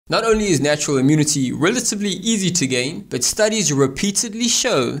Not only is natural immunity relatively easy to gain, but studies repeatedly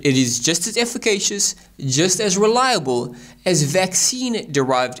show it is just as efficacious, just as reliable as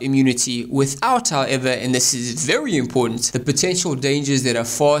vaccine-derived immunity without, however, and this is very important, the potential dangers that a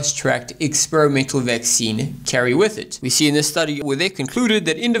fast-tracked experimental vaccine carry with it. We see in this study where they concluded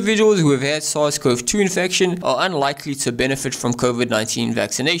that individuals who have had SARS-CoV-2 infection are unlikely to benefit from COVID-19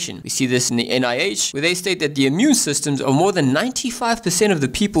 vaccination. We see this in the NIH, where they state that the immune systems of more than 95% of the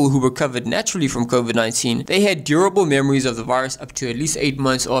people who recovered naturally from COVID-19, they had durable memories of the virus up to at least 8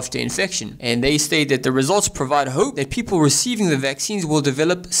 months after infection. And they state that the results provide hope that people receiving the vaccines will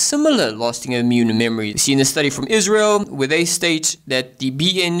develop similar lasting immune memories. We see in a study from Israel where they state that the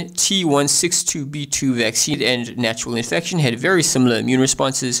BNT162b2 vaccine and natural infection had very similar immune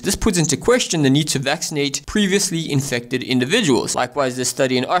responses. This puts into question the need to vaccinate previously infected individuals. Likewise, the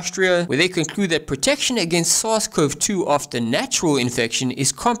study in Austria where they conclude that protection against SARS-CoV-2 after natural infection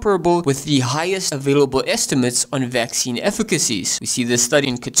is comparable with the highest available estimates on vaccine efficacies. We see this study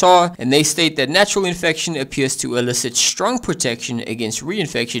in Qatar and they state that natural infection appears to elicit strong protection against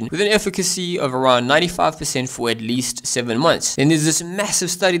reinfection with an efficacy of around 95% for at least 7 months. Then there's this massive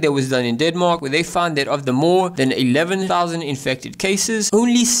study that was done in Denmark where they found that of the more than 11,000 infected cases,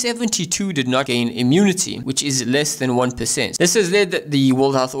 only 72 did not gain immunity, which is less than 1%. This has led the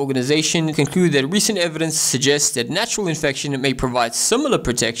World Health Organization to conclude that recent evidence suggests that natural infection may provide similar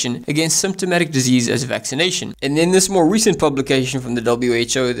protection against symptomatic disease as vaccination. And then this more recent publication from the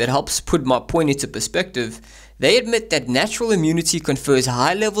WHO that helps put my point into perspective, they admit that natural immunity confers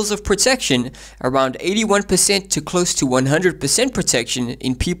high levels of protection, around 81% to close to 100% protection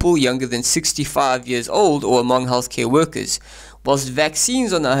in people younger than 65 years old or among healthcare workers, whilst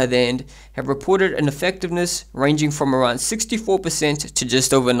vaccines on the other hand have reported an effectiveness ranging from around 64% to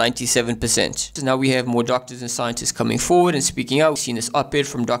just over 97%. So now we have more doctors and scientists coming forward and speaking out. We've seen this op-ed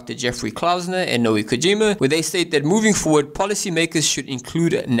from Dr. Jeffrey Klausner and Noe Kojima, where they state that moving forward, policymakers should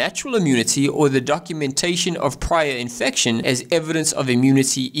include natural immunity or the documentation of prior infection as evidence of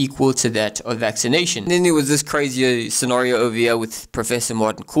immunity equal to that of vaccination. And then there was this crazy scenario over here with Professor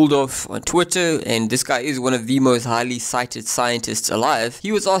Martin Kulldorff on Twitter, and this guy is one of the most highly cited scientists alive.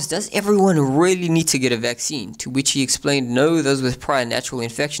 He was asked, does everyone really need to get a vaccine? To which he explained, no, those with prior natural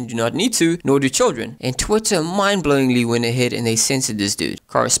infection do not need to, nor do children. And Twitter mind-blowingly went ahead and they censored this dude.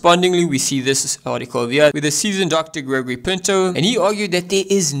 Correspondingly, we see this article over here with a seasoned Dr. Gregory Pinto, and he argued that there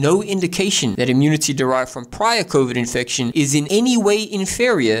is no indication that immunity derived from prior COVID infection is in any way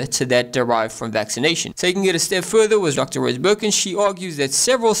inferior to that derived from vaccination. Taking it a step further was Dr. Rose Birkin. She argues that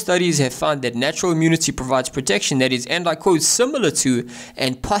several studies have found that natural immunity provides protection that is, and I quote, similar to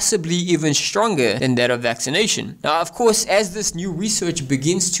and possibly even stronger than that of vaccination. Now, of course, as this new research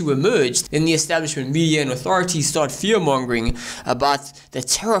begins to emerge, then the establishment media and authorities start fear-mongering about the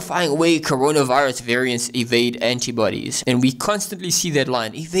terrifying way coronavirus variants evade antibodies. And we constantly see that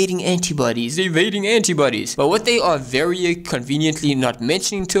line, evading antibodies, evading antibodies. But what they are very conveniently not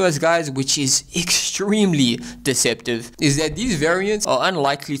mentioning to us, guys, which is extremely deceptive, is that these variants are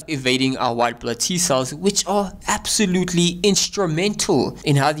unlikely evading our white blood T cells, which are absolutely instrumental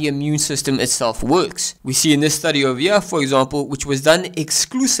in how the immune system itself works. We see in this study over here, for example, which was done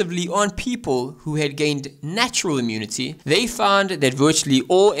exclusively on people who had gained natural immunity, they found that virtually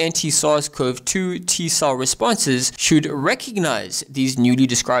all anti-SARS-CoV-2 T cell responses should recognize these newly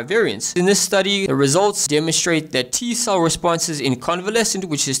described variants. In this study, the results demonstrate that T cell responses in convalescent,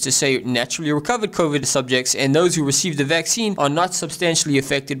 which is to say naturally recovered COVID subjects, and those who received the vaccine are not substantially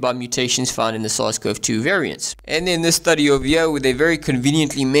affected by mutations found in the SARS-CoV-2 variants. And then this study over here, where they very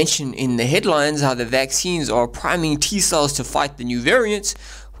conveniently mention in the headlines how the vaccines are priming T cells to fight the new variants,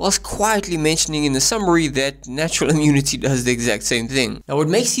 whilst quietly mentioning in the summary that natural immunity does the exact same thing. Now, what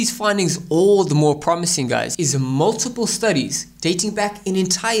makes these findings all the more promising, guys, is multiple studies dating back an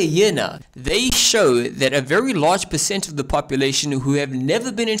entire year now. They show that a very large percent of the population who have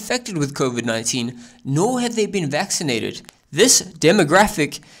never been infected with COVID-19, nor have they been vaccinated, this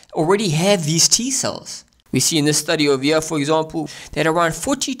demographic already have these T cells. We see in this study over here, for example, that around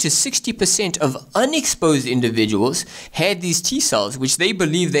 40 to 60% of unexposed individuals had these T cells, which they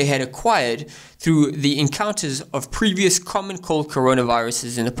believe they had acquired through the encounters of previous common cold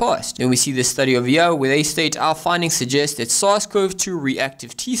coronaviruses in the past. And we see this study over here where they state our findings suggest that SARS-CoV-2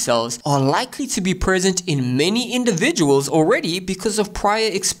 reactive T cells are likely to be present in many individuals already because of prior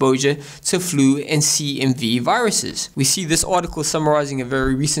exposure to flu and CMV viruses. We see this article summarizing a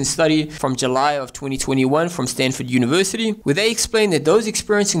very recent study from July of 2021 2021 from Stanford University, where they explain that those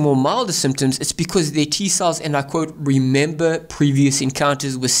experiencing more milder symptoms, it's because their T cells, and I quote, remember previous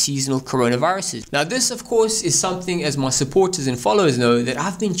encounters with seasonal coronaviruses. Now this, of course, is something, as my supporters and followers know, that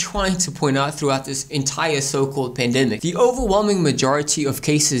I've been trying to point out throughout this entire so-called pandemic. The overwhelming majority of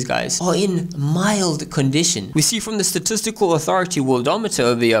cases, guys, are in mild condition. We see from the Statistical Authority Worldometer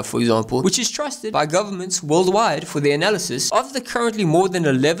over here, for example, which is trusted by governments worldwide for their analysis, of the currently more than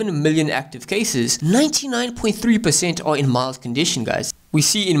 11 million active cases, 99.3% are in mild condition, guys. We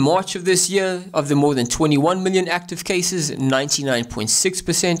see in March of this year, of the more than 21 million active cases,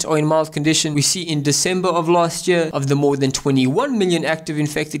 99.6% are in mild condition. We see in December of last year, of the more than 21 million active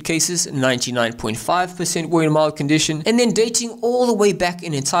infected cases, 99.5% were in mild condition. And then dating all the way back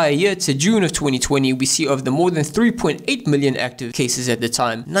an entire year to June of 2020, we see of the more than 3.8 million active cases at the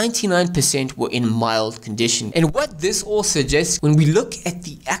time, 99% were in mild condition. And what this all suggests, when we look at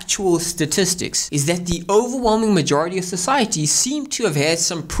the actual statistics, is that the overwhelming majority of society seem to have had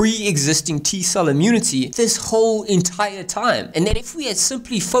some pre-existing T-cell immunity this whole entire time, and that if we had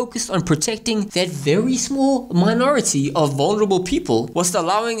simply focused on protecting that very small minority of vulnerable people, whilst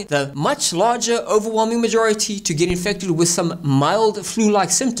allowing the much larger overwhelming majority to get infected with some mild flu-like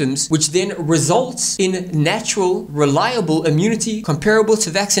symptoms, which then results in natural, reliable immunity comparable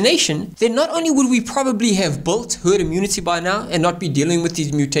to vaccination, then not only would we probably have built herd immunity by now and not be dealing with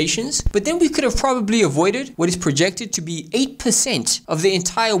these mutations, but then we could have probably avoided what is projected to be 8% of the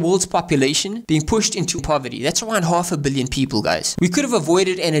entire world's population being pushed into poverty. That's around 500 million people, guys. We could have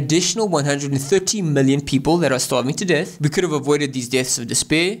avoided an additional 130 million people that are starving to death. We could have avoided these deaths of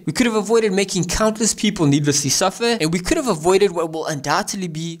despair. We could have avoided making countless people needlessly suffer. And we could have avoided what will undoubtedly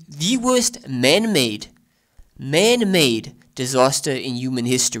be the worst man-made disaster in human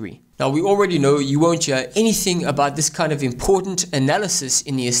history. Now, we already know you won't hear anything about this kind of important analysis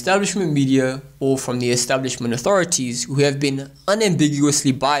in the establishment media or from the establishment authorities, who have been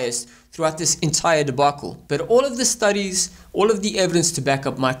unambiguously biased throughout this entire debacle. But all of the studies, all of the evidence to back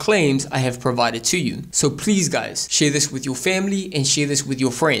up my claims, I have provided to you. So please, guys, share this with your family and share this with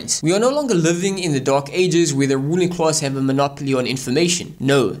your friends. We are no longer living in the dark ages where the ruling class have a monopoly on information.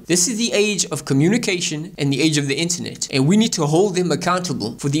 No, this is the age of communication and the age of the internet, and we need to hold them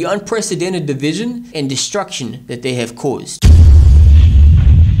accountable for the unprecedented division and destruction that they have caused.